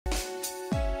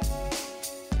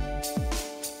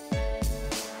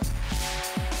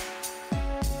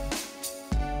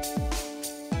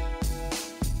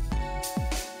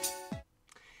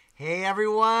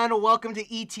everyone. Welcome to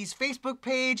ET's Facebook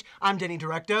page. I'm Denny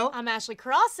Directo. I'm Ashley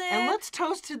Crossan. And let's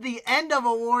toast to the end of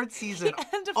award season. The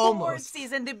end of Almost. award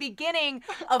season, the beginning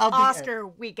of Oscar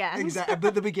weekend. Exactly,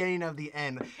 the beginning of the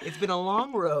end. It's been a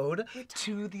long road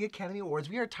to the Academy Awards.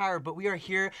 We are tired, but we are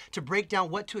here to break down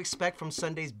what to expect from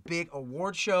Sunday's big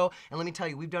award show. And let me tell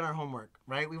you, we've done our homework,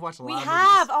 right? We've watched a lot of movies. We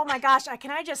have. Oh my gosh.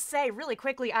 Can I just say really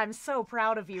quickly, I'm so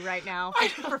proud of you right now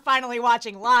for finally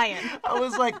watching Lion. I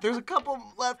was like, there's a couple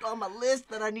left on my list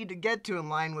that I need to get to, and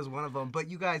Lion was one of them. But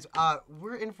you guys,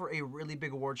 we're in for a really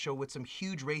big award show with some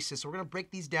huge races. So we're going to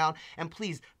break these down. And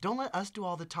please, don't let us do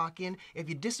all the talking. If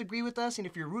you disagree with us and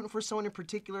if you're rooting for someone in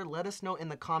particular, let us know in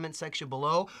the comment section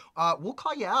below. We'll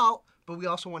call you out. But we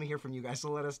also want to hear from you guys,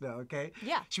 so let us know, okay?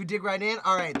 Yeah. Should we dig right in?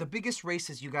 All right, the biggest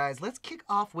races, you guys. Let's kick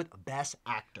off with Best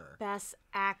Actor. Best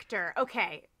Actor.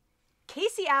 Okay.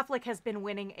 Casey Affleck has been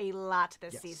winning a lot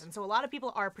this season, so a lot of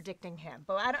people are predicting him.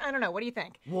 But I don't know. What do you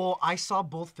think? Well, I saw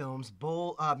both films,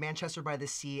 Manchester by the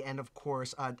Sea, and of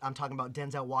course, I'm talking about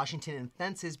Denzel Washington in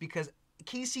Fences, because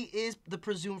Casey is the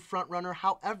presumed front runner.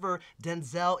 However,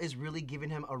 Denzel is really giving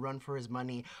him a run for his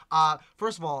money.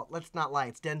 First of all, let's not lie.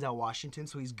 It's Denzel Washington,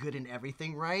 so he's good in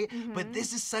everything, right? Mm-hmm. But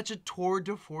this is such a tour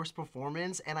de force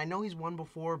performance, and I know he's won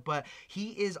before, but he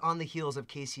is on the heels of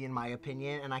Casey, in my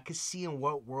opinion, and I could see in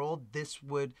what world this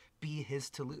would be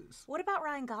his to lose. What about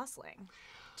Ryan Gosling?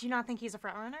 Do you not think he's a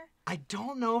front runner? I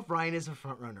don't know if Ryan is a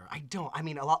front runner. I don't. I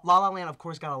mean, La La Land, of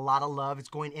course, got a lot of love. It's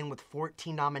going in with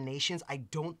 14 nominations. I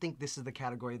don't think this is the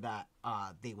category that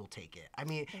they will take it. I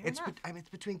mean, it's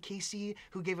between Casey,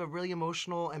 who gave a really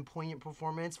emotional and poignant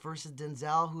performance, versus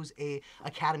Denzel, who's a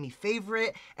Academy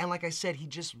favorite. And like I said, he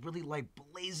just really like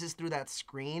blazes through that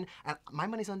screen. And my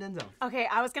money's on Denzel. Okay,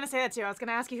 I was gonna say that too. I was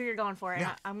gonna ask you who you're going for, and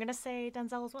I'm gonna say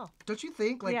Denzel as well. Don't you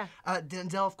think? Like,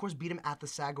 Denzel, of course, beat him at the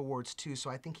SAG Awards too, so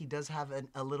I think he does have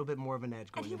a little bit more of an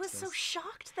edge going into this. And he was so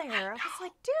shocked there. I was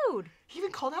like, dude. He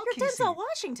even called out You're Casey. Denzel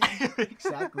Washington.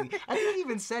 Exactly. I think he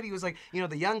even said, he was like, you know,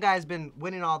 the young guy's been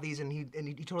winning all these, and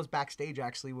he told us backstage,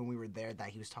 actually, when we were there, that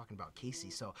he was talking about Casey.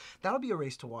 So that'll be a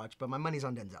race to watch, but my money's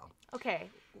on Denzel. Okay.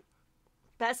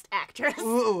 Best Actress.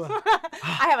 Ooh.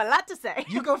 I have a lot to say.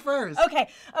 You go first.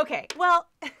 Okay. Well,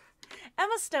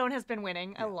 Emma Stone has been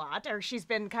winning a lot, or she's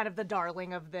been kind of the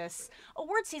darling of this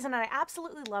award season, and I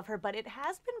absolutely love her, but it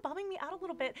has been bumming me out a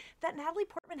little bit that Natalie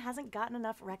Portman hasn't gotten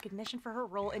enough recognition for her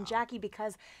role in Jackie,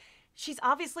 because she's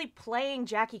obviously playing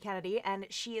Jackie Kennedy, and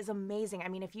she is amazing. I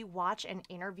mean, if you watch an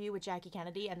interview with Jackie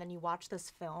Kennedy and then you watch this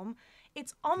film,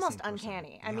 it's almost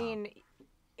uncanny. I mean,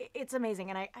 it's amazing,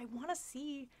 and I want to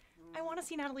see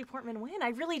Natalie Portman win. I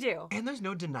really do. And there's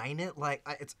no denying it. Like,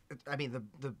 I mean,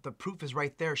 the proof is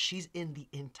right there. She's in the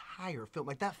entire film.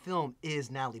 Like, that film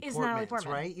is Natalie Portman's,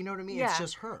 right? You know what I mean? Yeah. It's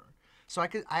just her. So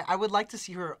I would like to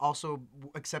see her also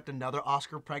accept another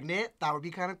Oscar pregnant. That would be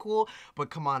kind of cool. But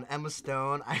come on, Emma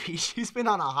Stone. I mean, she's been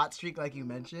on a hot streak, like you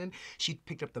mentioned. She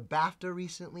picked up the BAFTA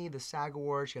recently, the SAG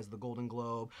Award. She has the Golden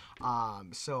Globe.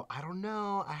 So I don't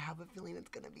know. I have a feeling it's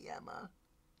gonna be Emma.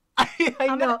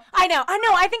 I know.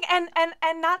 I think,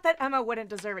 and not that Emma wouldn't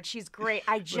deserve it. She's great.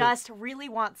 I just really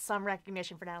want some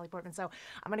recognition for Natalie Portman. So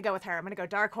I'm going to go with her. I'm going to go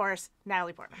dark horse,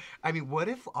 Natalie Portman. I mean, what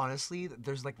if, honestly,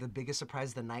 there's like the biggest surprise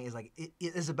of the night is like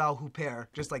Isabelle Huppert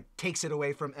just like takes it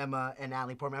away from Emma and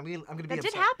Natalie Portman. I'm going to be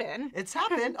upset. That did happen. It's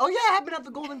happened. Oh, yeah, it happened at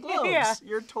the Golden Globes. Yeah.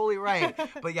 You're totally right.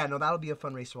 But yeah, no, that'll be a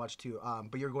fun race to watch too.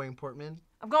 But you're going Portman?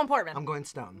 I'm going Portman. I'm going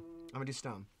Stone. I'm going to do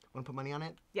Stone. Want to put money on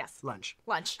it? Yes. Lunch.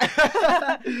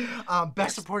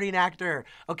 Best Supporting Actor.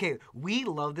 Okay, we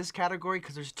love this category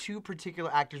because there's two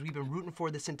particular actors we've been rooting for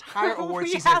this entire award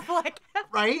season.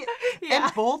 Right? Yeah.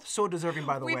 And both so deserving,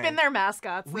 by the way. We've been their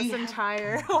mascots this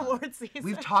entire award season.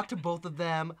 We've talked to both of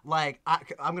them. Like, I'm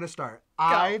going to start.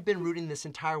 I've been rooting this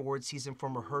entire award season for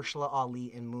Mahershala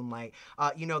Ali in Moonlight.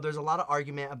 You know, there's a lot of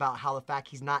argument about how the fact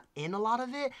he's not in a lot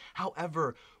of it.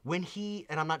 However, when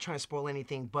and I'm not trying to spoil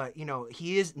anything, but, you know,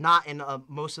 he is not in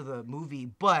most of the movie,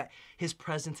 but his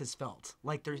presence is felt.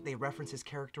 Like, they reference his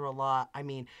character a lot. I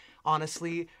mean,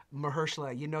 honestly,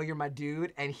 Mahershala, you know you're my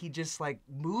dude, and he just like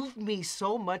moved me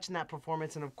so much in that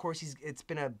performance. And of course, it's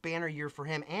been a banner year for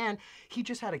him, and he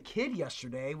just had a kid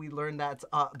yesterday. We learned that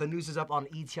the news is up on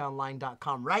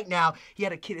etonline.com right now. He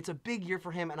had a kid. It's a big year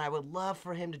for him, and I would love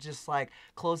for him to just like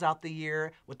close out the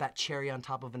year with that cherry on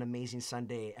top of an amazing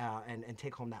Sunday, and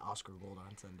take home that Oscar gold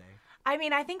on Sunday. I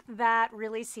mean, I think that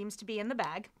really seems to be in the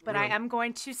bag, but I am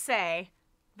going to say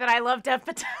that I love Dev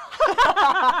Patel.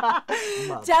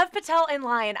 Love. Dev Patel in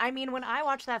Lion. I mean, when I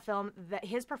watched that film,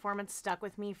 his performance stuck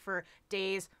with me for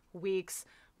days, weeks,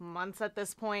 months at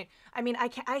this point. I mean, I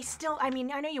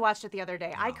know you watched it the other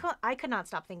day. I could not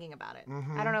stop thinking about it.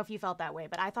 I don't know if you felt that way,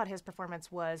 but I thought his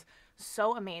performance was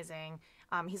so amazing.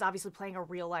 He's obviously playing a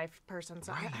real life person,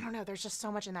 so I don't know. There's just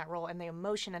so much in that role, and the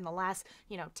emotion in the last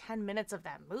 10 minutes of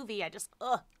that movie.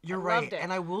 You're I right, loved it.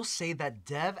 and I will say that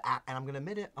Dev, and I'm gonna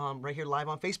admit it, right here live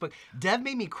on Facebook, Dev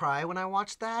made me cry when I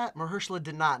watched that. Mahershala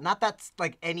did not. Not that's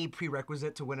like any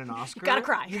prerequisite to win an Oscar. You gotta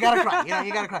cry. You gotta cry.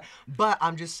 You gotta cry. But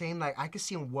I'm just saying, like, I could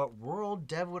see in what world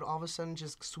Dev would all of a sudden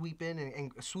just swoop in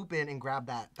and grab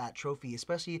that trophy.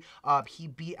 Especially, he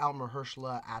beat out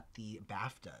Mahershala at the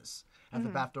BAFTAs. At the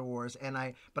BAFTA Awards,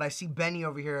 but I see Benny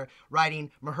over here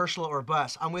writing Mahershala or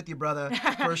bust. I'm with you, brother,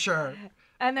 for sure.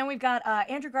 And then we've got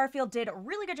Andrew Garfield did a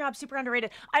really good job, super underrated.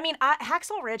 I mean,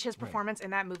 Hacksaw Ridge, his performance in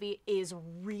that movie is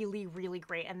really, really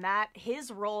great. And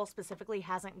his role specifically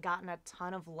hasn't gotten a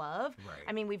ton of love. Right.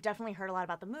 I mean, we've definitely heard a lot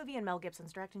about the movie and Mel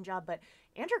Gibson's directing job, but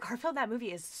Andrew Garfield in that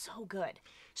movie is so good.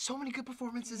 So many good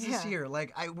performances this year.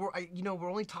 Like we're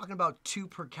only talking about 2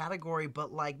 per category,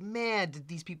 but like, man, did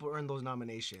these people earn those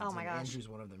nominations? Oh my gosh. Andrew's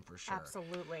one of them for sure.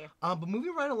 Absolutely. But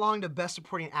moving right along to Best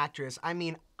Supporting Actress, I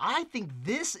mean, I think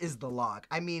this is the lock.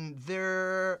 I mean,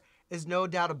 there is no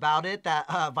doubt about it that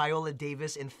Viola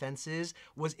Davis in Fences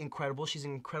was incredible. She's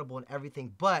incredible in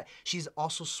everything, but she's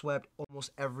also swept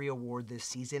almost every award this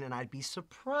season, and I'd be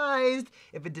surprised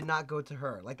if it did not go to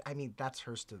her. Like, I mean, that's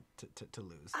hers to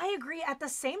lose. I agree. At the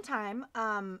same time,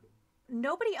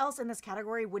 nobody else in this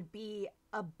category would be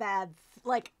a bad...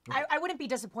 I wouldn't be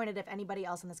disappointed if anybody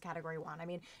else in this category won. I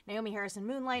mean, Naomi Harris in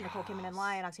Moonlight, Nicole Kidman in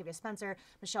Lion, Octavia Spencer,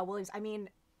 Michelle Williams. I mean...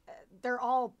 they're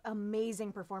all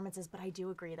amazing performances, but I do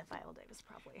agree that Viola Davis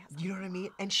probably has. You know what I mean?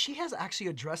 And she has actually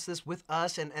addressed this with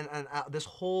us and this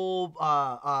whole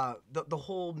the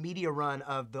whole media run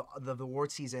of the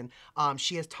award season.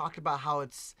 She has talked about how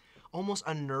it's almost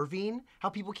unnerving how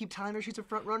people keep telling her she's a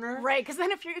front runner. Right, because then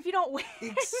if you don't win,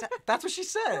 that's what she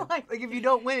said. Like if you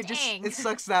don't win, dang. it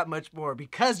sucks that much more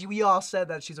because we all said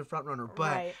that she's a front runner.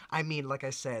 But Right. I mean, like I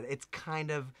said, it's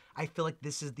kind of, I feel like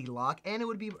this is the lock, and it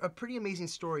would be a pretty amazing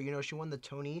story. You know, she won the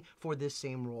Tony for this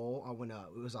same role when it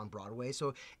was on Broadway.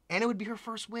 So, and it would be her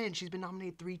first win. She's been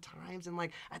nominated 3 times, and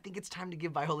like, I think it's time to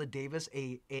give Viola Davis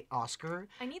a Oscar.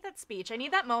 I need that speech. I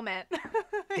need that moment.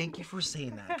 Thank you for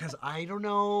saying that, because I don't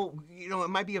know, it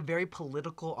might be a very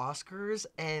political Oscars,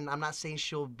 and I'm not saying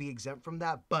she'll be exempt from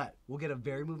that, but we'll get a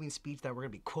very moving speech that we're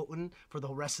going to be quoting for the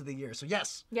rest of the year. So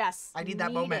yes. Yes. I need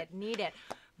that moment. Need it.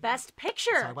 Best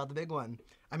Picture. Let's talk about the big one.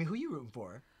 I mean, who are you rooting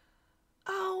for?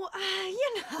 Oh,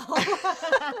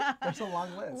 That's a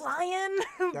long list. Lion.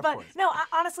 of But course. no,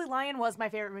 honestly, Lion was my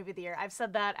favorite movie of the year. I've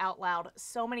said that out loud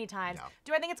so many times. Yeah.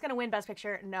 Do I think it's going to win Best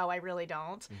Picture? No, I really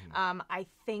don't. I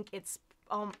think it's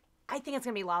going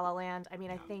to be La La Land. I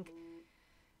mean, I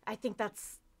think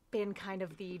that's been kind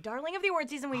of the darling of the award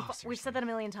season. We've said that a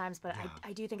million times, but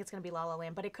I do think it's going to be La La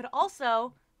Land. But it could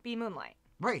also be Moonlight.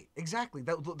 Right, exactly.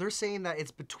 They're saying that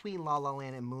it's between La La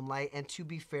Land and Moonlight, and to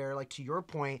be fair, like to your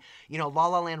point, La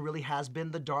La Land really has been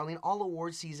the darling all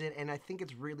award season, and I think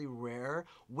it's really rare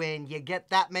when you get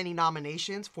that many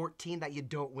nominations, 14, that you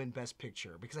don't win Best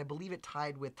Picture, because I believe it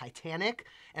tied with Titanic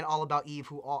and All About Eve,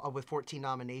 who all with 14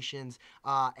 nominations,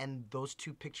 and those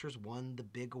 2 pictures won the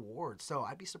big awards. So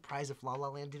I'd be surprised if La La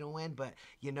Land didn't win, but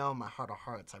my heart of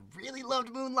hearts, I really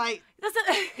loved Moonlight.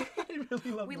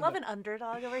 We love an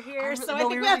underdog over here, I so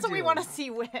really- I think we that's really what we do. want to see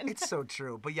win. It's so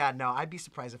true. But yeah, no, I'd be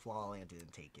surprised if La La Land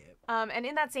didn't take it. And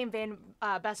in that same vein,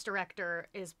 Best Director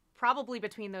is probably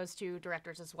between those 2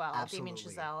 directors as well, Damien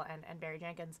Absolutely. Chazelle and Barry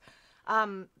Jenkins.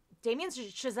 Damien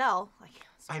Chazelle,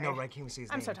 I know, right? Can't even say his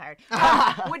name. I'm so tired.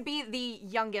 Would be the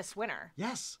youngest winner.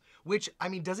 Yes. Which, I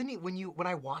mean, doesn't he, when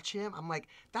I watch him, I'm like,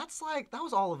 that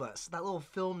was all of us. That little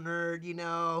film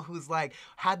nerd, who's like,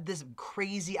 had this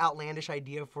crazy outlandish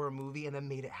idea for a movie and then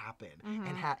made it happen.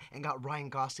 And got Ryan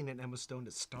Gosling and Emma Stone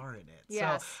to star in it.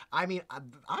 Yes. So, I mean,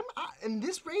 I'm in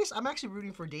this race, I'm actually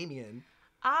rooting for Damien.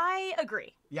 I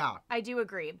agree. Yeah. I do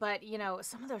agree. But,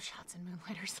 some of those shots in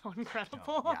Moonlight are so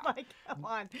incredible. Yeah. Like, come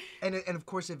on. And of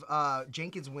course, if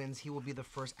Jenkins wins, he will be the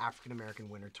first African-American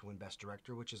winner to win Best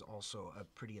Director, which is also a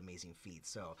pretty amazing feat.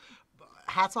 So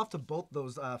hats off to both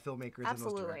those filmmakers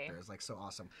Absolutely. and those directors. Like, so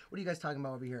awesome. What are you guys talking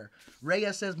about over here?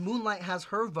 Rhea says Moonlight has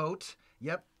her vote.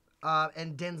 Yep.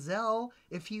 And Denzel,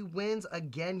 if he wins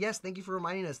again, yes, thank you for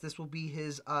reminding us. This will be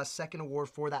his second award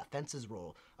for that Fences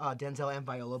role. Denzel and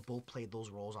Viola both played those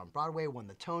roles on Broadway, won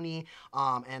the Tony.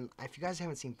 And if you guys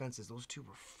haven't seen Fences, those two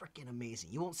were freaking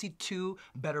amazing. You won't see two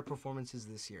better performances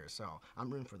this year, so I'm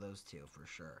rooting for those two for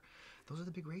sure. Those are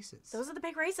the big races. Those are the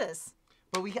big races.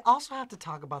 But we also have to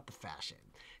talk about the fashion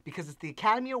because it's the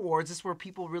Academy Awards. This is where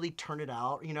people really turn it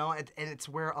out, you know, and it's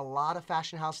where a lot of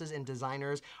fashion houses and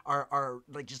designers are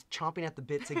like just chomping at the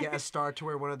bit to get a star to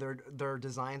wear one of their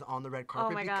designs on the red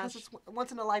carpet because it's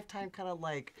once in a lifetime kind of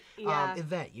like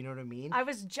event. You know what I mean?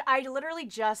 I literally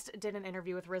just did an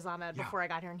interview with Riz Ahmed before I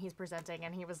got here, and he's presenting,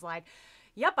 and he was like,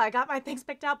 yep, I got my things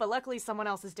picked out, but luckily someone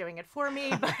else is doing it for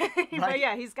me. But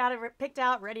yeah, he's got it picked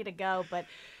out, ready to go. But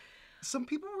some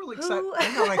people were really excited.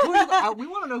 We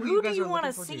want to know who you guys are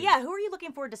looking forward to. Yeah, who are you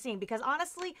looking forward to seeing? Because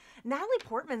honestly, Natalie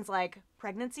Portman's like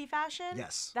pregnancy fashion.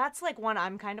 Yes. That's like one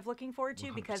I'm kind of looking forward to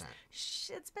 100%. because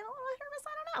it's been a little hit or miss.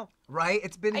 I don't know. Right?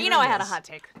 It's been. You know, I had a hot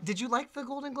take. Did you like the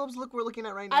Golden Globes look we're looking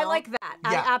at right now? I like that.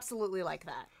 Yeah. I absolutely like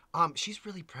that. She's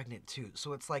really pregnant too,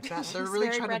 so it's like that. They're really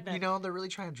trying to, you know, they're really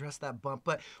trying to address that bump.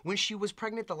 But when she was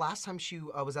pregnant, the last time she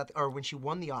was or when she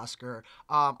won the Oscar,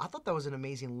 I thought that was an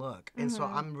amazing look, and so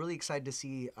I'm really excited to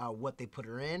see what they put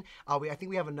her in. I think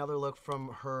we have another look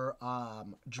from her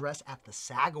dress at the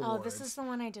SAG Awards. Oh, this is the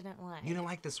one I didn't like. You didn't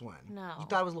like this one? No. You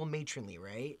thought it was a little matronly,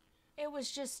 right? It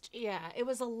was just, it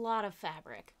was a lot of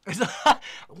fabric.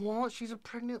 Well, she's a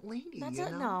pregnant lady. That's you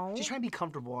it. know? No. She's trying to be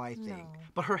comfortable, I think. No.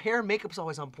 But her hair and makeup's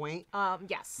always on point.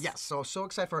 Yes. Yes, so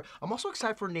excited for her. I'm also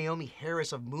excited for Naomi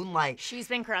Harris of Moonlight. She's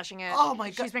been crushing it. Oh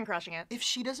my God. She's been crushing it. If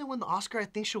she doesn't win the Oscar, I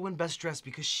think she'll win Best Dress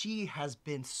because she has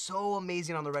been so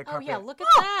amazing on the red carpet. Oh, yeah, look at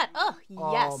that. Oh,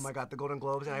 yes. Oh my God, the Golden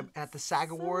Globes and at the SAG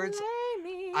Awards.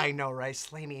 I know, right?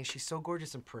 Slay me. And she's so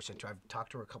gorgeous in person, too. I've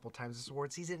talked to her a couple times this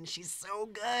award season, and she's so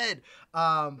good.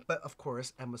 But, of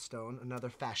course, Emma Stone, another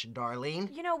fashion darling.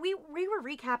 You know, we were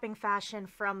recapping fashion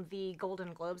from the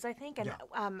Golden Globes, I think, and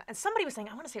somebody was saying,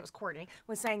 I want to say it was Courtney,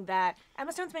 was saying that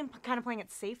Emma Stone's been kind of playing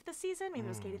it safe this season. Maybe it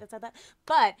was Katie that said that.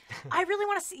 But I really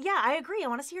want to see, I agree. I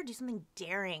want to see her do something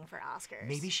daring for Oscars.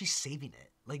 Maybe she's saving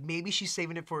it. Like, maybe she's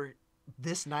saving it for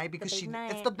this night because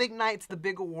it's the big night, it's the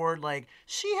big award. Like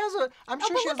she has I'm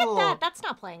sure she has a little. That. That's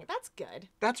not playing it. That's good.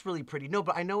 That's really pretty. No,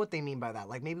 but I know what they mean by that.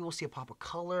 Like maybe we'll see a pop of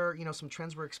color. You know, some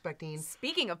trends we're expecting.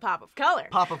 Speaking of pop of color.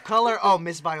 Pop of color. Oh,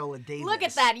 Miss Viola Davis. Look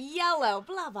at that yellow.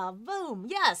 Blah blah boom.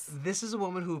 Yes. This is a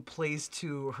woman who plays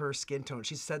to her skin tone.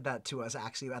 She said that to us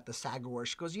actually at the SAG Awards.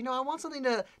 She goes, you know, I want something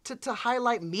to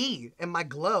highlight me and my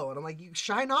glow, and I'm like, you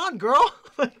shine on, girl.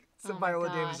 So Viola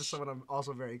Davis is someone I'm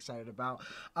also very excited about.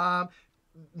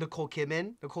 Nicole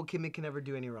Kidman. Nicole Kidman can never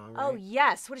do any wrong, right? Oh,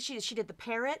 yes. What did she do? She did the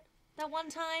parrot that one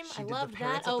time. She I did love the that.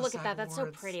 parrots at Oh, the look at SAG that. That's so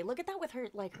Awards. pretty. Look at that with her,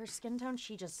 like, her skin tone.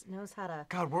 She just knows how to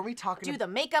God, weren't we talking do the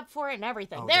makeup for it and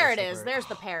everything. Oh, there there's it the is. parrot. There's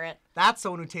the parrot. That's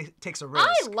someone who takes a risk.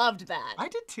 I loved that. I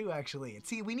did too, actually.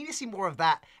 See, we need to see more of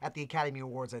that at the Academy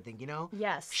Awards, I think, you know?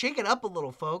 Yes. Shake it up a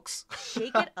little, folks.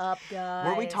 Shake it up, guys.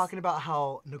 Weren't we talking about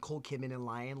how Nicole Kidman in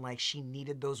Lion, like, she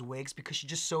needed those wigs because she's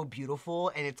just so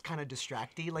beautiful and it's kind of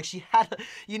distracting? Like, you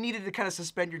needed to kind of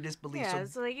suspend your disbelief. Yeah, so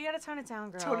it's like, you gotta tone it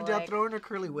down, girl. tone it down, like, throw in her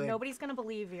curly wig. Nobody's gonna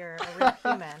believe you're a real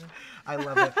human. I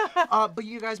love it. But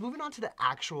you guys, moving on to the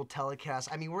actual telecast,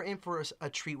 I mean, we're in for a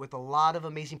treat with a lot of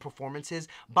amazing performances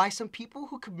by some people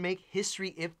who could make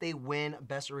history if they win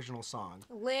Best Original Song.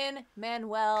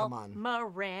 Lin-Manuel Come on.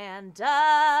 Miranda.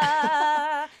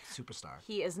 Superstar.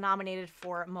 He is nominated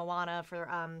for Moana for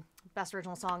Best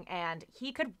Original Song, and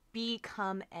he could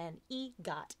become an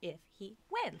EGOT if he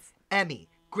wins. Emmy,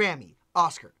 Grammy,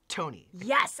 Oscar, Tony.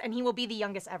 Yes, and he will be the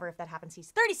youngest ever if that happens. He's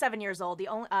 37 years old. The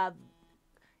only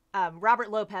Robert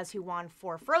Lopez, who won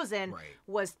for Frozen,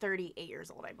 was 38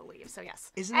 years old, I believe. So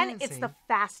yes, Isn't that and it's insane? the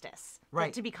fastest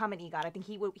Right. to become an EGOT. I think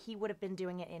he would have been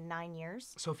doing it in 9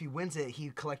 years. So if he wins it, he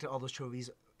collected all those trophies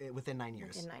within 9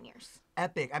 years. In 9 years.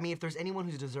 Epic. I mean, if there's anyone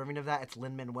who's deserving of that, it's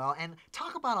Lin-Manuel. And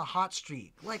talk about a hot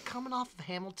streak. Like, coming off of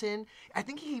Hamilton, I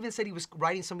think he even said he was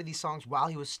writing some of these songs while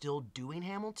he was still doing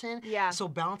Hamilton. Yeah. So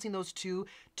balancing those two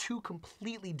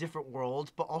completely different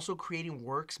worlds, but also creating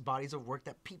bodies of work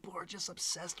that people are just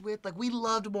obsessed with. Like, we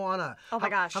loved Moana. Oh my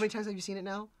gosh. How many times have you seen it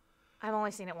now? I've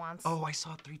only seen it once. Oh, I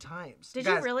saw it 3 times. Did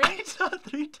you really? I saw it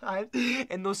 3 times.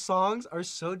 And those songs are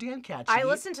so damn catchy. I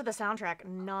listened to the soundtrack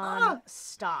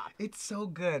non-stop. It's so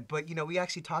good, but you know, we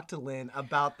actually talked to Lin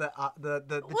about the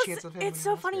chance of him. It's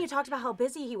so funny you talked about how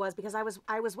busy he was because I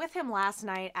was with him last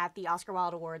night at the Oscar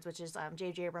Wilde Awards, which is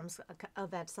J.J. Abrams'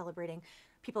 event celebrating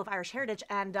people of Irish heritage,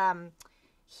 and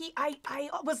I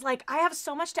was like, I have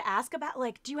so much to ask about.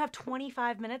 Like, do you have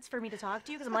 25 minutes for me to talk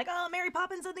to you? Because I'm like, oh, Mary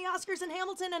Poppins and the Oscars and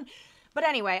Hamilton, and But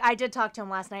anyway, I did talk to him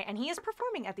last night, and he is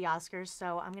performing at the Oscars,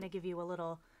 so I'm going to give you a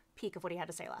little peek of what he had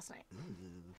to say last night.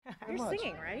 You're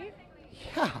singing, right?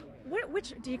 Yeah. What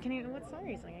song are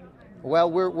you singing?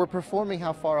 Well, we're performing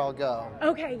How Far I'll Go.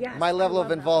 Okay, yes. My level I of love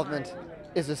that involvement one.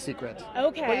 is a secret.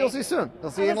 Okay. But you'll see soon.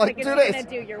 You'll see I in was like like, 2 is he days.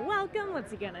 gonna do You're Welcome?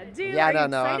 What's he gonna do? Yeah, Are no, you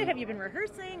no, excited? I'm- Have you been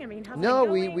rehearsing? I mean, how's No, it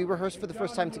going? we rehearsed for the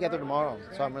first time together tomorrow,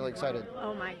 so I'm really excited.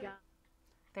 Oh my god.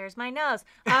 There's my nose.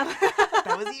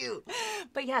 That was you.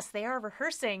 But yes, they are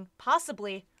rehearsing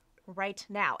possibly right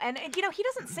now. And you know, he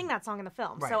doesn't sing that song in the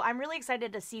film. So Right. I'm really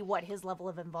excited to see what his level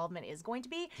of involvement is going to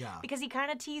be. Yeah. Because he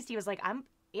kind of teased, he was like, I'm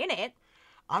in it.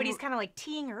 But he's kind of like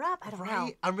teeing her up. I don't know.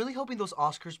 I'm really hoping those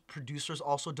Oscars producers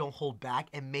also don't hold back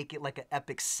and make it like an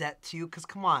epic set too. Cause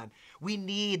come on, we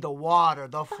need the water,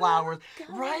 the flowers,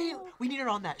 right? We need it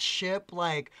on that ship.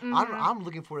 Like I'm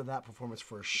looking forward to that performance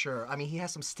for sure. I mean, he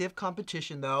has some stiff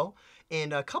competition though,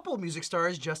 and a couple of music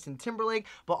stars, Justin Timberlake,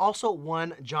 but also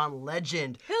one John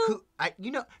Legend. Who?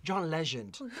 John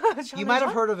Legend. You might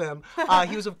have heard of him.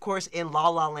 He was, of course, in La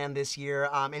La Land this year,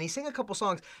 and he sang a couple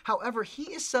songs. However, he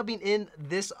is subbing in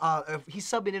this. He's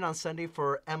subbing in on Sunday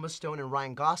for Emma Stone and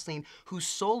Ryan Gosling, who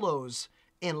solos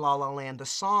in La La Land. The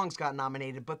songs got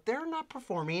nominated, but they're not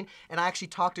performing. And I actually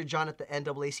talked to John at the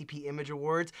NAACP Image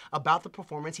Awards about the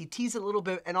performance. He teased it a little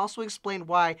bit and also explained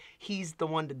why he's the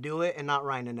one to do it and not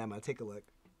Ryan and Emma. Take a look.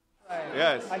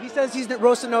 Yes. He says he's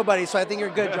roasting nobody, so I think you're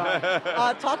good, John.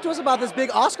 Talk to us about this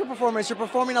big Oscar performance. You're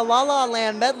performing a La La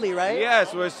Land medley, right?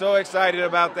 Yes, we're so excited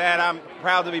about that. I'm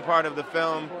proud to be part of the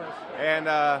film. And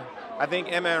I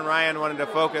think Emma and Ryan wanted to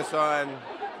focus on,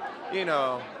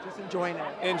 Just enjoying it.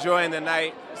 enjoying the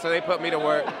night, so they put me to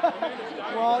work.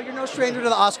 Well, you're no stranger to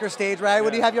the Oscar stage, right?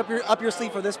 What do you have up your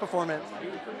sleeve for this performance?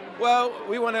 Well,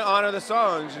 we want to honor the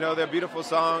songs. They're beautiful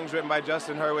songs written by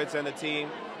Justin Hurwitz and the team.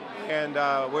 And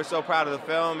we're so proud of the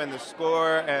film and the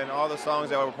score and all the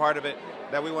songs that were part of it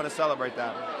that we want to celebrate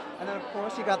that. And then, of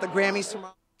course, you got the Grammys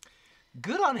tomorrow.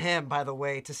 Good on him, by the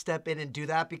way, to step in and do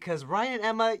that because Ryan and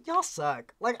Emma, y'all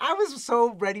suck. Like, I was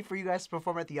so ready for you guys to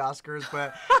perform at the Oscars,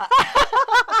 but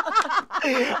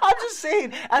I'm just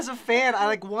saying, as a fan,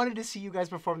 I wanted to see you guys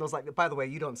perform those. By the way,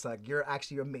 you don't suck. You're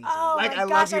actually amazing. Oh I my love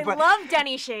gosh, you, but I love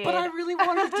Denny Shade. But I really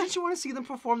wanted. Didn't you want to see them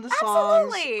perform the songs?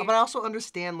 Absolutely. But I also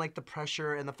understand the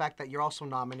pressure and the fact that you're also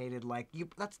nominated.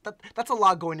 That's a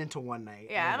lot going into one night.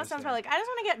 Yeah, Emma sounds probably I just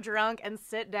want to get drunk and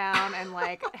sit down and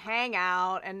hang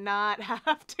out and not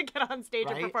have to get on stage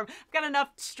and perform. I've got enough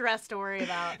stress to worry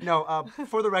about. No,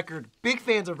 for the record, big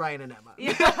fans of Ryan and Emma.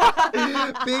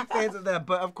 Big fans of them.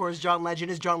 But of course, John Legend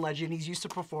is John Legend. He's used to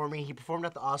performing. He performed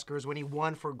at the Oscars when he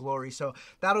won for Glory. So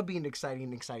that'll be an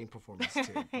exciting performance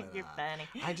too. But, You're funny.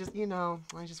 I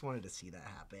just wanted to see that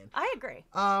happen. I agree.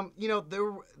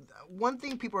 One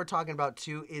thing people are talking about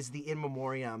too is the In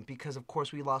Memoriam because of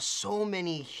course we lost so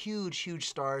many huge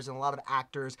stars and a lot of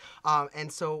actors.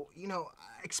 And so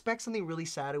expect something really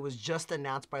sad. It was just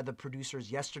announced by the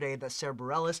producers yesterday that Sarah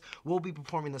Bareilles will be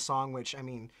performing the song, which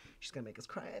she's gonna make us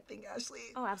cry. I think Ashley.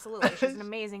 Oh, absolutely. She's an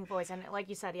amazing voice, and like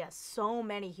you said, yes, so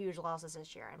many huge losses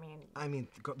this year.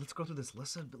 Let's go through this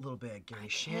list a little bit. Gary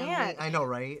can't. Shandling. I know,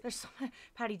 right? There's so many.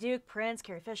 Patty Duke, Prince,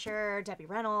 Carrie Fisher, Debbie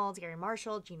Reynolds, Gary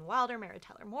Marshall, Gene Wilder, Mary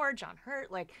Tyler Moore, John Hurt,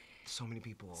 So many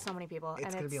people. so many people. It's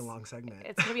and gonna be a long segment.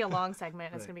 It's gonna be a long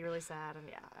segment. It's gonna be really sad,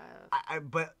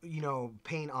 and But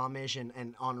paying homage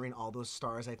and honoring all those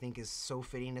stars, I think, is so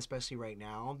fitting, especially right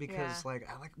now because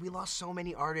we lost so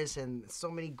many artists and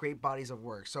so many great bodies of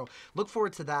work. So look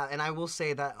forward to that. And I will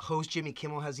say that host Jimmy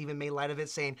Kimmel has even made light of it,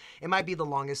 saying it might be the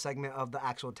longest segment of the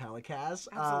actual telecast.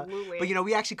 Absolutely. But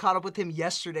we actually caught up with him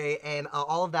yesterday, and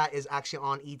all of that is actually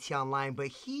on ET Online. But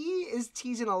he is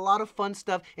teasing a lot of fun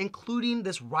stuff, including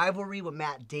this rivalry with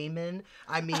Matt Damon.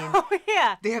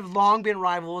 yeah. They have long been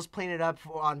rivals, playing it up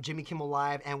on Jimmy Kimmel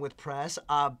Live and with press.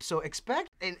 So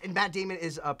expect, and Matt Damon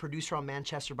is a producer on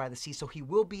Manchester by the Sea, so he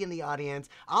will be in the audience.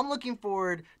 I'm looking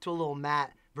forward to a little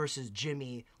Matt versus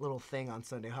Jimmy little thing on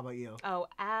Sunday. How about you? Oh,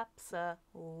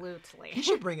 absolutely. He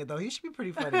should bring it though. He should be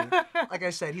pretty funny. Like I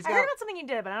said, I heard about something he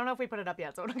did, but I don't know if we put it up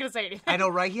yet, so I'm not gonna say anything. I know,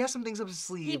 right? He has some things up his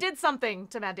sleeve. He did something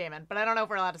to Matt Damon, but I don't know if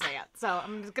we're allowed to say it, so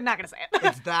I'm just not gonna say it.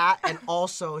 It's that, and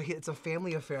also it's a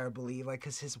family affair, I believe,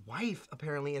 because his wife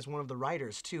apparently is one of the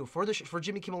writers too for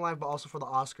Jimmy Kimmel Live, but also for the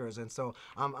Oscars, and so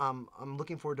I'm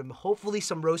looking forward to hopefully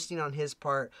some roasting on his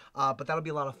part, but that'll be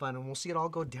a lot of fun, and we'll see it all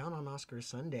go down on Oscars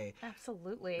Sunday.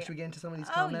 Absolutely. Should we get into some of these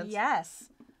comments? Oh,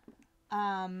 yes.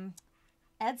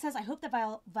 Ed says, I hope that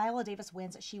Viola Davis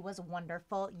wins. She was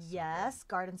wonderful. Yes.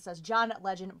 Garden says, John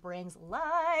Legend brings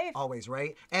life. Always,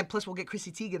 right? And plus we'll get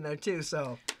Chrissy Teigen there too,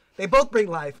 so They both bring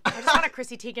life. I just want a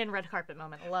Chrissy Teigen red carpet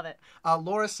moment. I love it.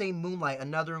 Laura saying Moonlight,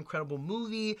 another incredible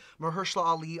movie. Mahershala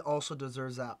Ali also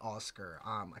deserves that Oscar.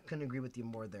 I couldn't agree with you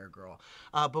more there, girl.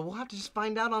 But we'll have to just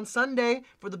find out on Sunday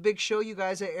for the big show, you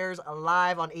guys. It airs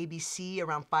live on ABC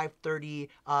around 5:30,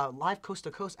 live coast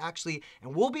to coast, actually.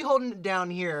 And we'll be holding it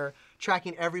down here,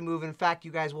 tracking every move. In fact,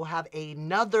 you guys will have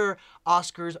another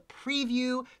Oscars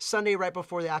preview Sunday right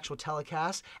before the actual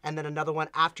telecast, and then another one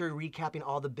after recapping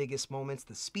all the biggest moments,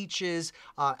 the speeches.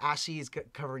 Ashley is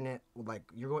covering it like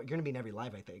you're going to be in every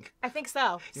live, I think. I think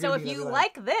so. You're So gonna if be in you every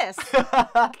like this,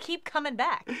 keep coming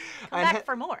back. Come back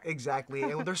for more. Exactly.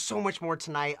 And there's so much more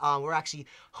tonight. We're actually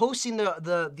hosting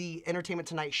the Entertainment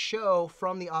Tonight show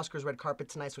from the Oscars red carpet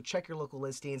tonight, so check your local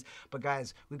listings. But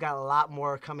guys, we've got a lot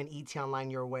more coming ET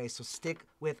Online your way, so stick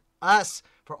with us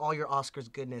for all your Oscars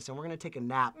goodness. And we're going to take a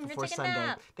nap before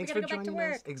Sunday. Thanks for joining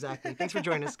us. Exactly. Thanks for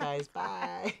joining us, guys.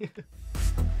 Bye.